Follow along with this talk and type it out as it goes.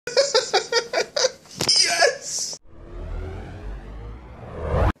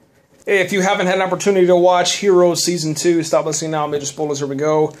Hey, if you haven't had an opportunity to watch Heroes Season 2, stop listening now. Major spoilers, here we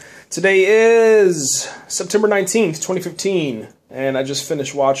go. Today is September 19th, 2015, and I just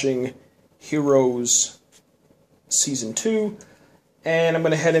finished watching Heroes Season 2, and I'm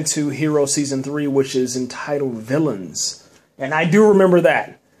going to head into Heroes Season 3, which is entitled Villains. And I do remember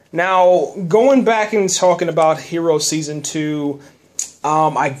that. Now, going back and talking about Heroes Season 2,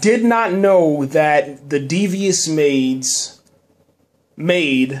 I did not know that the Devious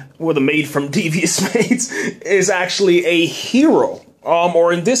the maid from Devious Maids is actually a hero.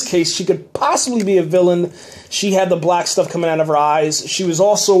 Or in this case, she could possibly be a villain. She had the black stuff coming out of her eyes. She was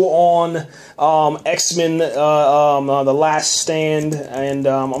also on X-Men, The Last Stand, and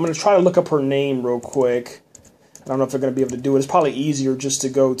I'm going to try to look up her name real quick. I don't know if they're going to be able to do it. It's probably easier just to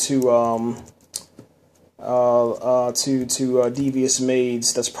go to Devious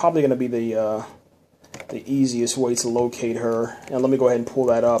Maids. That's probably going to be the easiest way to locate her. And let me go ahead and pull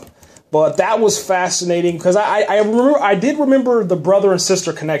that up. But that was fascinating because I did remember the brother and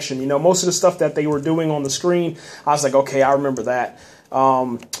sister connection. You know, most of the stuff that they were doing on the screen, I was like, okay, I remember that.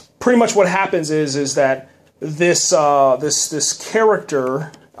 Pretty much what happens is that this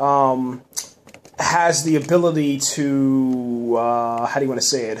character has the ability to how do you want to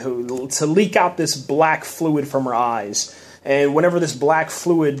say it? To leak out this black fluid from her eyes, and whenever this black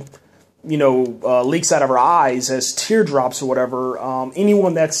fluid leaks out of her eyes as teardrops or whatever,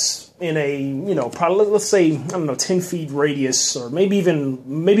 anyone that's in a, probably, let's say, I don't know, 10 feet radius, or maybe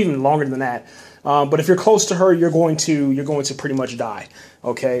even longer than that. But if you're close to her, you're going to pretty much die.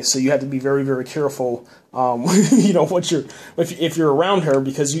 Okay, so you have to be very, very careful, if you're around her,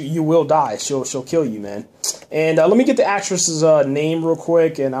 because you will die. She'll kill you, man. And let me get the actress's name real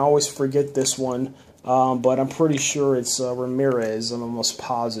quick, and I always forget this one. But I'm pretty sure it's Ramirez. I'm almost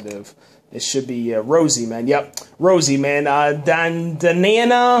positive. It should be Rosie, man. Yep, Rosie, man.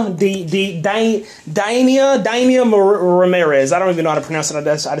 Dania Ramirez. I don't even know how to pronounce it.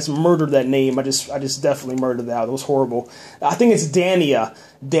 I just murdered that name. I just definitely murdered that. It was horrible. I think it's Dania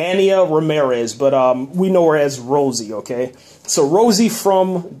Ramirez, but we know her as Rosie. Okay, so Rosie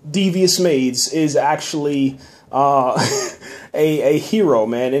from Devious Maids is actually a hero,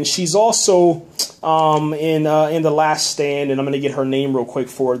 man, and she's also in The Last Stand, and I'm going to get her name real quick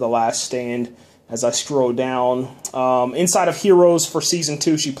for The Last Stand as I scroll down. Inside of Heroes for Season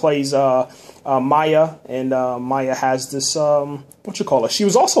 2, she plays Maya, and Maya has this, she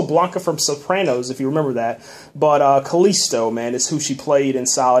was also Blanca from Sopranos, if you remember that, but Callisto, man, is who she played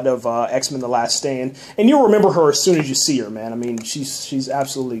inside of X-Men The Last Stand, and you'll remember her as soon as you see her, man. I mean, she's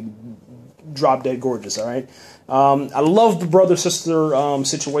absolutely drop-dead gorgeous, all right? I love the brother-sister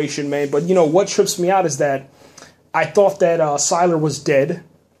situation, man, but, what trips me out is that I thought that Sylar was dead.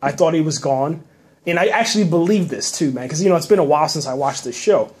 I thought he was gone. And I actually believe this, too, man, because, it's been a while since I watched this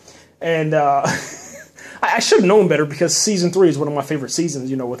show. And I should have known better because Season 3 is one of my favorite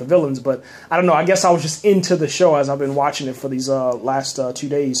seasons, with the villains. But I don't know. I guess I was just into the show as I've been watching it for these last 2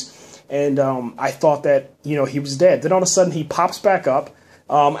 days. And I thought that, he was dead. Then all of a sudden he pops back up.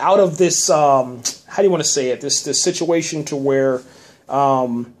 Out of this, how do you want to say it? This situation to where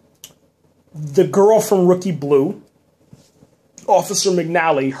the girl from Rookie Blue, Officer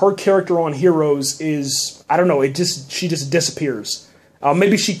McNally, her character on Heroes is, I don't know, she just disappears.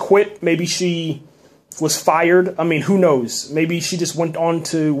 Maybe she quit. Maybe she was fired. I mean, who knows? Maybe she just went on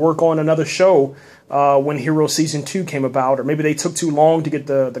to work on another show when Heroes Season 2 came about, or maybe they took too long to get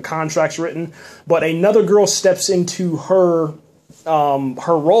the contracts written. But another girl steps into her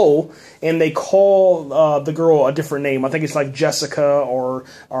role, and they call the girl a different name. I think it's like Jessica or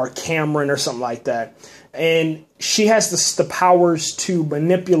Cameron or something like that. And she has the powers to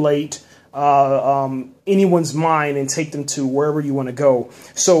manipulate anyone's mind and take them to wherever you want to go.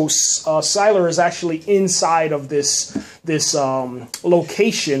 So Sylar is actually inside of this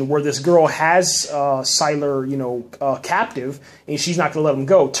location where this girl has Sylar, captive, and she's not going to let him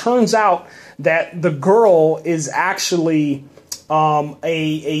go. Turns out that the girl is actually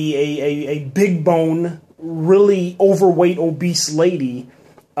a big bone, really overweight, obese lady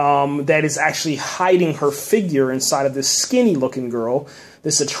that is actually hiding her figure inside of this skinny looking girl,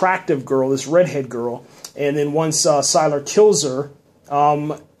 this attractive girl, this redhead girl. And then once Sylar kills her,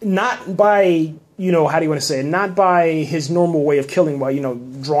 not by, how do you want to say it? Not by his normal way of killing, by,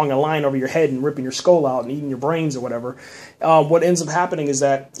 drawing a line over your head and ripping your skull out and eating your brains or whatever. What ends up happening is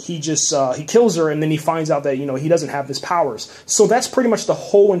that he just, he kills her, and then he finds out that, he doesn't have his powers. So that's pretty much the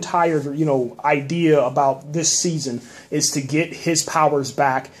whole entire, idea about this season, is to get his powers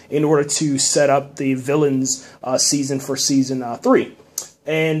back in order to set up the villains season for Season 3.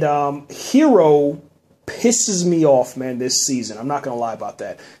 And Hiro pisses me off, man, this season. I'm not going to lie about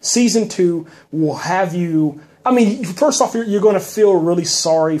that. Season 2 will have you... I mean, first off, you're going to feel really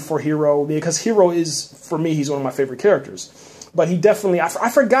sorry for Hiro, because Hiro is, for me, he's one of my favorite characters. But he definitely... I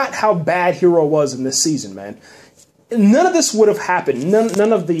forgot how bad Hiro was in this season, man. None of this would have happened.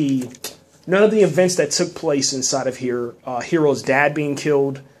 None of the events that took place inside of here. Hiro's dad being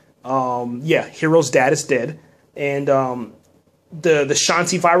killed. Yeah, Hiro's dad is dead. And the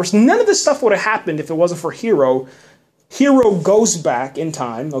Shanti virus. None of this stuff would have happened if it wasn't for Hiro. Hiro goes back in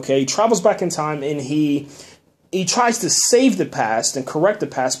time, okay? He travels back in time, and he tries to save the past and correct the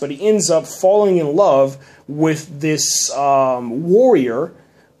past, but he ends up falling in love with this warrior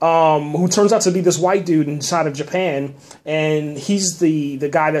who turns out to be this white dude inside of Japan, and he's the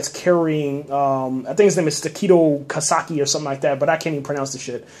guy that's carrying, I think his name is Takedo Kasaki or something like that, but I can't even pronounce the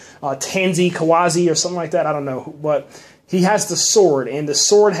shit. Tanzi Kawazi or something like that, I don't know, but he has the sword, and the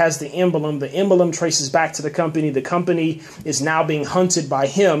sword has the emblem. The emblem traces back to the company. The company is now being hunted by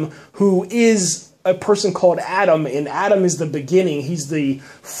him, who is a person called Adam, and Adam is the beginning. He's the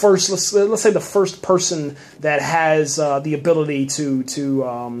first, let's say the first person that has the ability to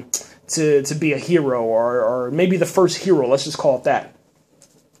be a hero, or maybe the first hero. Let's just call it that.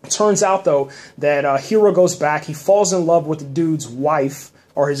 It turns out though that Hiro goes back. He falls in love with the dude's wife,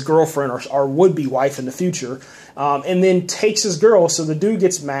 or his girlfriend, or would-be wife in the future, and then takes his girl. So the dude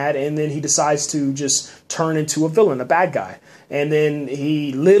gets mad, and then he decides to just turn into a villain, a bad guy. And then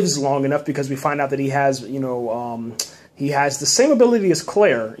he lives long enough, because we find out that he has, he has the same ability as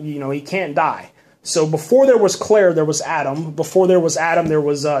Claire. He can't die. So before there was Claire, there was Adam. Before there was Adam, there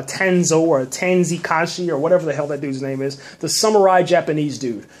was Tenzo, or Tenzi Kashi, or whatever the hell that dude's name is, the samurai Japanese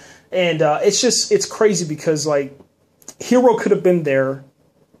dude. And it's crazy, because like Hiro could have been there.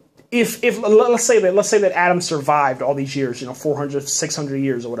 If let's say that Adam survived all these years, 400, 600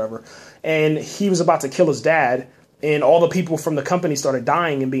 years or whatever, and he was about to kill his dad, and all the people from the company started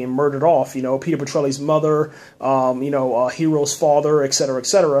dying and being murdered off, Peter Petrelli's mother, Hiro's father, etc.,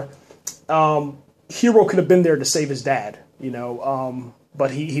 etc. Hiro could have been there to save his dad,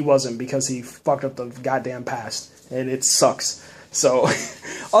 but he wasn't, because he fucked up the goddamn past, and it sucks. So,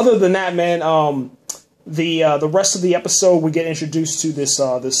 other than that, man, the rest of the episode, we get introduced to this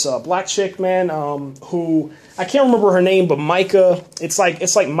black chick, man, who I can't remember her name, but Micah. It's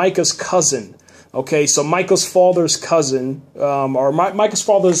like Micah's cousin. Okay, so Micah's father's cousin, or Micah's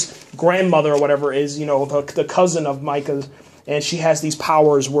father's grandmother, or whatever, is the cousin of Micah's, and she has these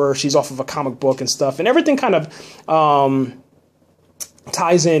powers where she's off of a comic book and stuff, and everything kind of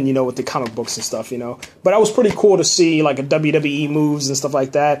ties in, with the comic books and stuff, But that was pretty cool to see, like, a WWE moves and stuff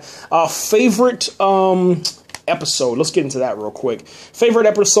like that. Favorite episode. Let's get into that real quick. Favorite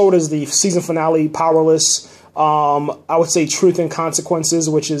episode is the season finale, Powerless. I would say Truth and Consequences,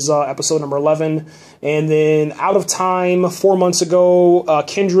 which is episode number 11. And then Out of Time, 4 months ago,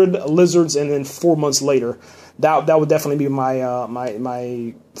 Kindred, Lizards, and then 4 months later. That would definitely be my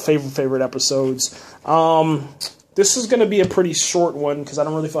my favorite episodes. This is going to be a pretty short one, because I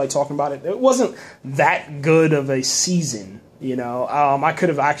don't really feel like talking about it. It wasn't that good of a season, I could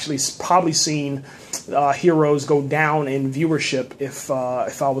have actually probably seen Heroes go down in viewership if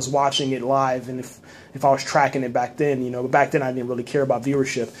I was watching it live, and if I was tracking it back then, But back then I didn't really care about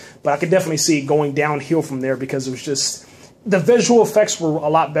viewership. But I could definitely see it going downhill from there, because it was just... The visual effects were a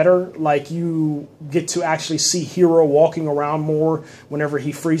lot better. Like, you get to actually see Hiro walking around more whenever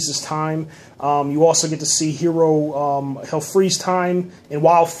he freezes time. You also get to see Hiro, he'll freeze time, and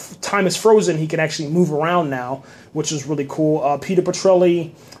while time is frozen, he can actually move around now, which is really cool. Peter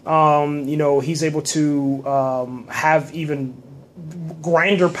Petrelli, he's able to have even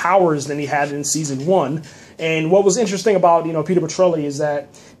grander powers than he had in season 1. And what was interesting about, Peter Petrelli is that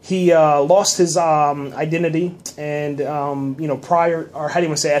he lost his identity, and prior, or how do you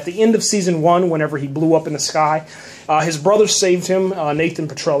want to say, at the end of season 1, whenever he blew up in the sky, his brother saved him, Nathan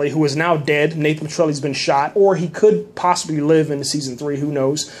Petrelli, who is now dead. Nathan Petrelli's been shot, or he could possibly live in season 3. Who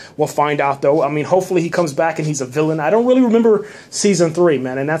knows? We'll find out, though. I mean, hopefully he comes back and he's a villain. I don't really remember season 3,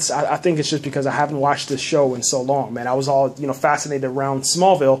 man, and I think it's just because I haven't watched this show in so long, man. I was all fascinated around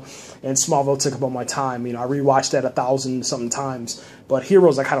Smallville, and Smallville took up all my time. I rewatched that 1,000-something times. But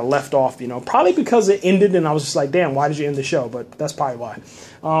Heroes I kind of left off, probably because it ended and I was just like, damn, why did you end the show? But that's probably why.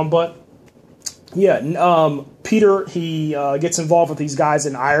 But yeah, Peter, he gets involved with these guys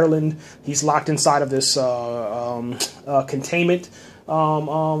in Ireland. He's locked inside of this containment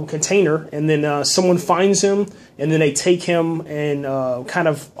container, and then someone finds him, and then they take him and kind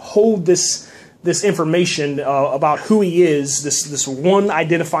of hold this this information about who he is, this one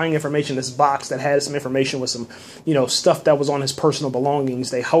identifying information, this box that had some information with some, stuff that was on his personal belongings.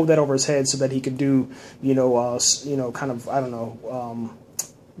 They hold that over his head so that he could do, kind of, I don't know,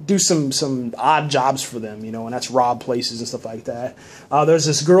 do some odd jobs for them, and that's rob places and stuff like that. There's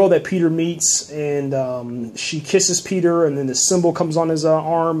this girl that Peter meets, and she kisses Peter, and then the symbol comes on his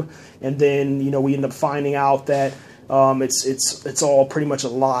arm, and then we end up finding out that it's all pretty much a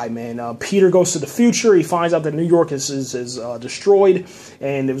lie, man. Peter goes to the future. He finds out that New York is destroyed,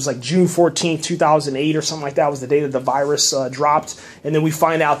 and it was like June 14th, 2008 or something like that was the day that the virus dropped. And then we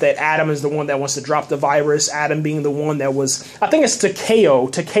find out that Adam is the one that wants to drop the virus, Adam being the one that was, I think it's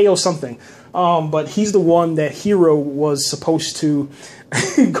Takeo something. But he's the one that Hiro was supposed to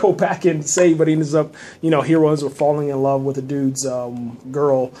go back and save, but he ends up, Hiro ends up falling in love with the dude's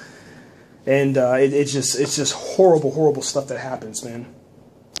girl. And it's just horrible stuff that happens, man.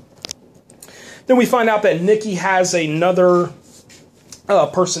 Then we find out that Nikki has another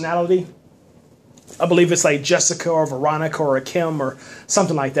personality. I believe it's like Jessica or Veronica or a Kim or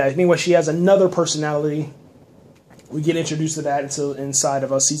something like that. Anyway, she has another personality. We get introduced to that inside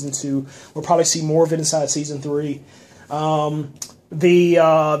of season 2. We'll probably see more of it inside season 3. The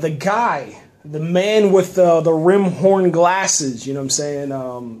guy, the man with the rim horn glasses, you know what I'm saying?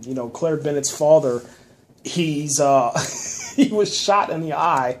 Claire Bennett's father, he's he was shot in the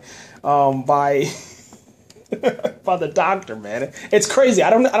eye by by the doctor, man. It's crazy. I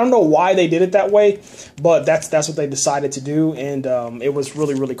don't know why they did it that way, but that's what they decided to do, and it was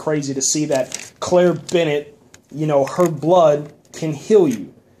really crazy to see that Claire Bennett, her blood can heal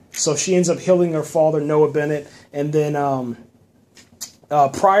you. So she ends up healing her father, Noah Bennett, and then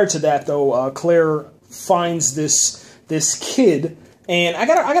prior to that, though, Claire finds this kid, and I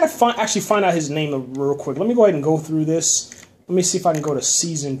gotta find out his name real quick. Let me go ahead and go through this. Let me see if I can go to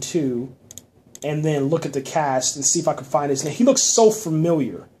season 2, and then look at the cast and see if I can find his name. He looks so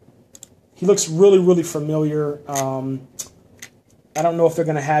familiar. He looks really familiar. I don't know if they're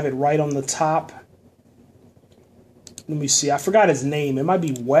gonna have it right on the top. Let me see. I forgot his name. It might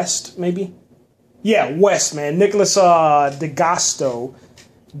be West, maybe. Yeah, West, man. Nicholas D'Agosto,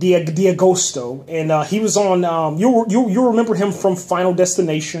 and he was on. You remember him from Final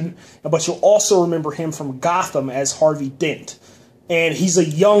Destination, but you'll also remember him from Gotham as Harvey Dent. And he's a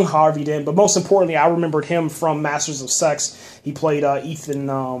young Harvey Dent, but most importantly, I remembered him from Masters of Sex. He played Ethan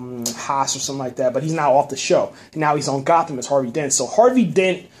Haas or something like that, but he's now off the show. And now he's on Gotham as Harvey Dent. So Harvey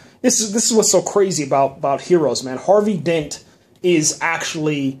Dent, this is what's so crazy about Heroes, man. Harvey Dent is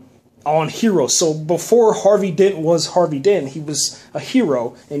actually on Hero. So before Harvey Dent was Harvey Dent, he was a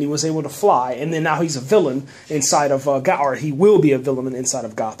hero and he was able to fly, and then now he's a villain inside of or he will be a villain inside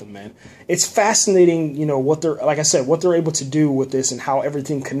of Gotham, man. It's fascinating, what they're, like I said, what they're able to do with this and how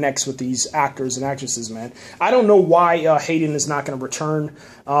everything connects with these actors and actresses, man. I don't know why Hayden is not going to return,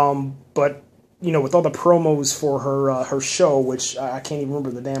 but with all the promos for her show, which I can't even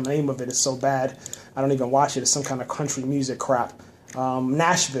remember the damn name of it, it's so bad I don't even watch it. It's some kind of country music crap.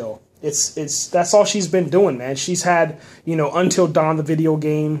 Nashville. That's all she's been doing, man. She's had, Until Dawn, the video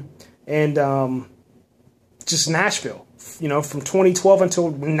game, and just Nashville, from 2012 until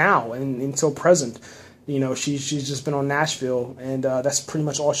now and until present. She's just been on Nashville, and that's pretty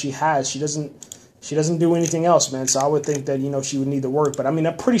much all she has. She doesn't do anything else, man. So I would think that, she would need to work. But I mean,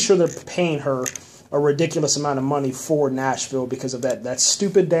 I'm pretty sure they're paying her a ridiculous amount of money for Nashville because of that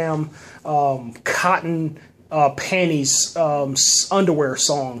stupid damn cotton panties underwear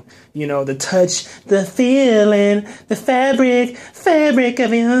song, the touch, the feeling, the fabric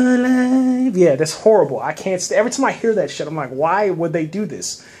of your life. Yeah, that's horrible. I can't every time I hear that shit, I'm like, why would they do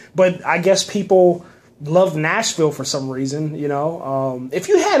this? But I guess people love Nashville for some reason, if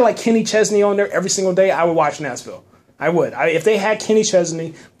you had like Kenny Chesney on there every single day, I would watch Nashville. I would. If they had Kenny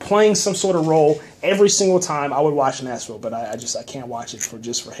Chesney playing some sort of role every single time, I would watch Nashville. But I can't watch it for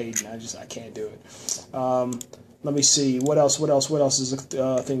Hayden. I can't do it. Let me see. What else is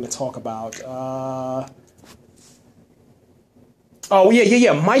a thing to talk about? Oh,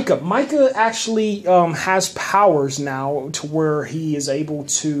 yeah. Micah actually has powers now to where he is able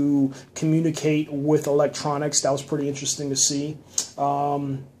to communicate with electronics. That was pretty interesting to see.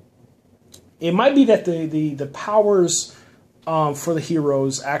 It might be that the powers for the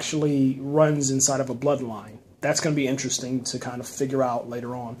heroes actually runs inside of a bloodline. That's going to be interesting to kind of figure out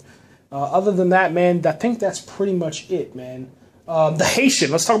later on. Other than that, man, I think that's pretty much it, man. The Haitian.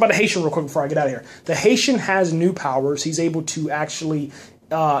 Let's talk about the Haitian real quick before I get out of here. The Haitian has new powers. He's able to actually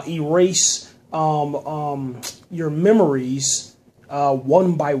erase your memories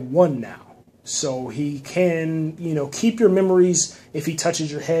one by one now. So he can, keep your memories if he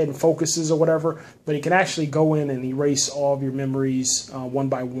touches your head and focuses or whatever, but he can actually go in and erase all of your memories one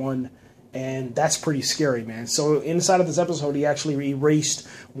by one, and that's pretty scary, man. So inside of this episode, he actually erased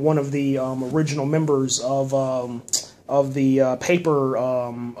one of the original members of the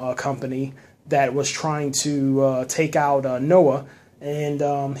paper company that was trying to take out Noah,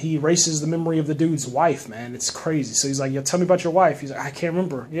 and he erases the memory of the dude's wife, man. It's crazy. So he's like, "Yo, tell me about your wife." He's like, "I can't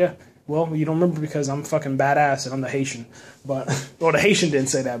remember." Yeah. Well, you don't remember because I'm fucking badass and I'm the Haitian. But, well, the Haitian didn't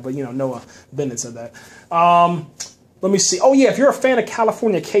say that, but, Noah Bennet said that. Let me see. Oh, yeah, if you're a fan of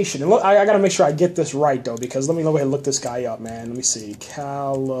Californication, and look, I got to make sure I get this right, though, because let me go ahead and look this guy up, man. Let me see.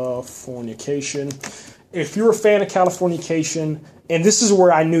 Californication. If you're a fan of Californication, and this is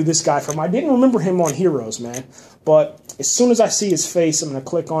where I knew this guy from. I didn't remember him on Heroes, man. But as soon as I see his face, I'm going to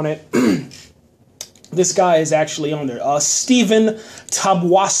click on it. This guy is actually on there. Steven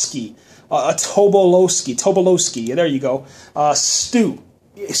Tobolowsky. Tobolowsky. Yeah, there you go. Stu.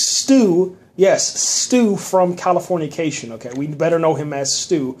 Yes, Stu from Californication. Okay, we better know him as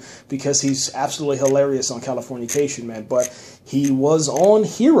Stu because he's absolutely hilarious on Californication, man. But he was on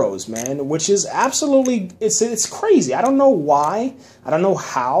Heroes, man, which is absolutely, it's crazy. I don't know why. I don't know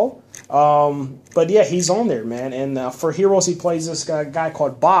how. But yeah, he's on there, man. And for Heroes, he plays this guy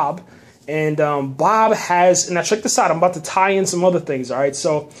called Bob. And Bob has, and now check this out, I'm about to tie in some other things, all right?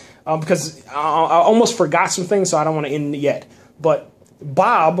 So, because I almost forgot some things, so I don't want to end yet. But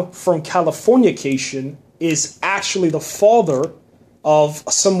Bob from Californication is actually the father of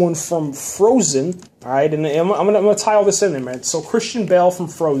someone from Frozen, all right? And I'm gonna tie all this in there, man. So Christian Bale from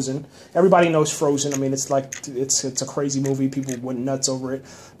Frozen, everybody knows Frozen. I mean, it's a crazy movie. People went nuts over it.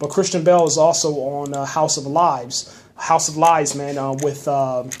 But Christian Bale is also on House of Lies, man,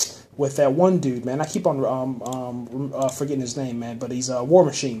 with that one dude, man. I keep on forgetting his name, man, but he's a War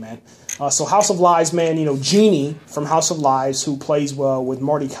Machine, man. So House of Lies, man, Genie from House of Lies, who plays with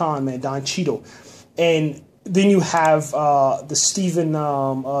Marty Khan, man, Don Cheadle. And then you have the Steven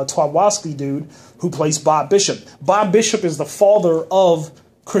Tobolowsky dude who plays Bob Bishop. Bob Bishop is the father of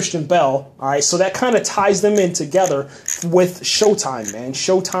Christian Bale, all right? So that kind of ties them in together with Showtime, man.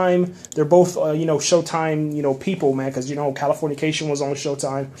 Showtime, they're both, Showtime, people, man, because, Californication was on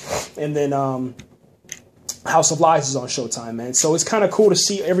Showtime, and then House of Lies is on Showtime, man. So it's kind of cool to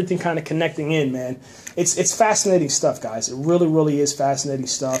see everything kind of connecting in, man. It's fascinating stuff, guys. It really, really is fascinating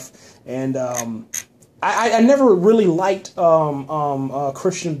stuff, and I never really liked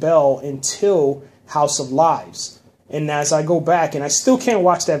Christian Bale until House of Lies. And as I go back, and I still can't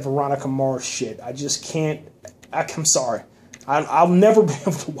watch that Veronica Mars shit. I just can't. I'm sorry. I'll never be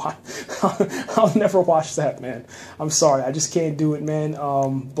able to watch. I'll never watch that, man. I'm sorry. I just can't do it, man.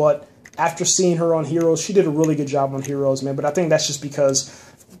 But after seeing her on Heroes, she did a really good job on Heroes, man. But I think that's just because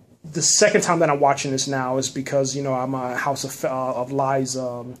the second time that I'm watching this now is because, I'm a House of Lies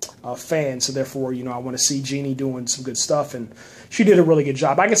fan. So therefore, I want to see Jeannie doing some good stuff. And she did a really good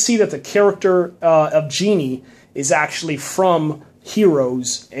job. I can see that the character of Jeannie is actually from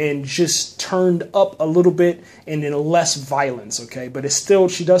Heroes and just turned up a little bit and then less violence, okay? But it's still,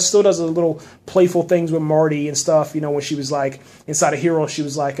 she still does a little playful things with Marty and stuff, when she was like, inside of Heroes, she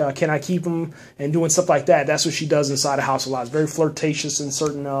was like, can I keep him? And doing stuff like that. That's what she does inside of House of Lies. Very flirtatious in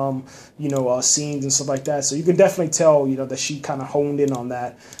certain, scenes and stuff like that. So you can definitely tell, that she kind of honed in on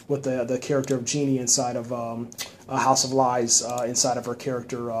that with the character of Jeannie inside of House of Lies, inside of her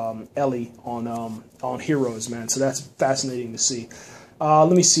character Ellie on Heroes, man. So that's fascinating to see.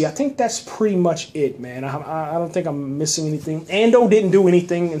 Let me see. I think that's pretty much it, man. I don't think I'm missing anything. Ando didn't do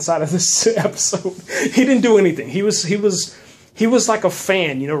anything inside of this episode. He didn't do anything. He was like a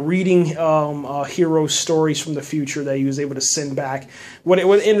fan, reading hero stories from the future that he was able to send back. What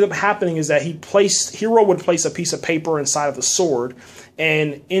ended up happening is that Hero would place a piece of paper inside of the sword,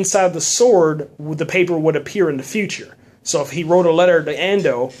 and inside of the sword, the paper would appear in the future. So if he wrote a letter to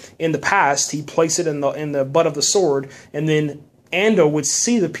Ando in the past, he'd place it in the butt of the sword, and then Ando would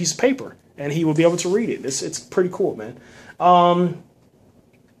see the piece of paper, and he would be able to read it. It's pretty cool, man. Let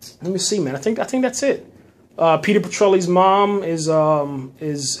me see, man. I think that's it. Peter Petrelli's mom is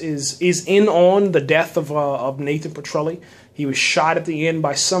in on the death of Nathan Petrelli. He was shot at the end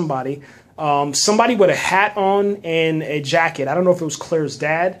by somebody. Somebody with a hat on and a jacket. I don't know if it was Claire's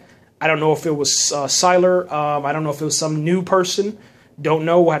dad. I don't know if it was Siler. I don't know if it was some new person. Don't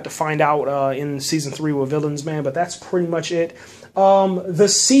know. We'll have to find out in Season 3 with Villains, man. But that's pretty much it. The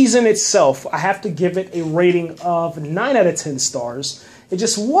season itself, I have to give it a rating of 9 out of 10 stars. It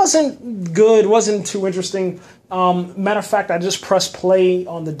just wasn't good, wasn't too interesting. Matter of fact, I just pressed play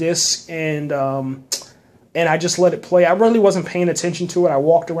on the disc, and and I just let it play. I really wasn't paying attention to it. I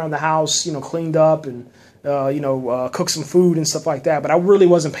walked around the house, you know, cleaned up and, cooked some food and stuff like that. But I really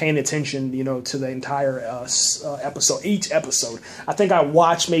wasn't paying attention, you know, to the entire episode, each episode. I think I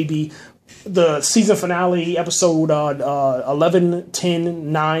watched maybe the season finale episode 11,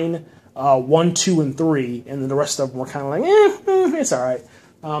 10, 9, 1, 2, and 3, and then the rest of them were kind of like, it's all right.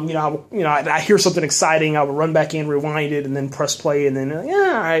 I hear something exciting, I would run back in, rewind it, and then press play, and then all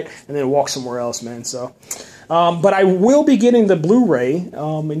right, and then walk somewhere else, man. So, but I will be getting the Blu-ray,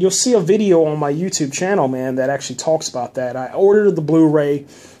 and you'll see a video on my YouTube channel, man, that actually talks about that. I ordered the Blu-ray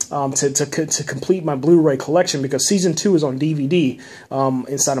to complete my Blu-ray collection because season 2 is on DVD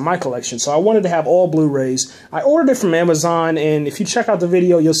inside of my collection. So I wanted to have all Blu-rays. I ordered it from Amazon, and if you check out the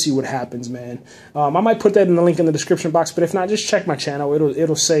video, you'll see what happens, man. I might put that in the link in the description box, but if not, just check my channel.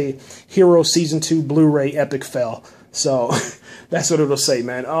 It'll say Hiro Season 2 Blu-ray Epic Fail. So that's what it'll say,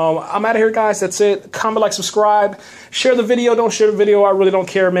 man. I'm out of here, guys. That's it. Comment, like, subscribe. Share the video. Don't share the video. I really don't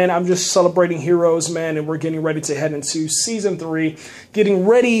care, man. I'm just celebrating Heroes, man, and we're getting ready to head into Season 3. Getting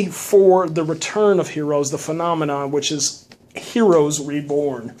ready for the return of Heroes, the phenomenon, which is Heroes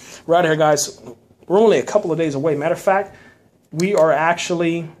Reborn. We're out of here, guys. We're only a couple of days away. Matter of fact, we are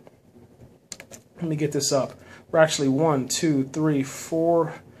actually... Let me get this up. We're actually 1, 2, 3,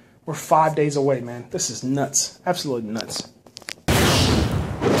 4... We're 5 days away, man. This is nuts. Absolutely nuts.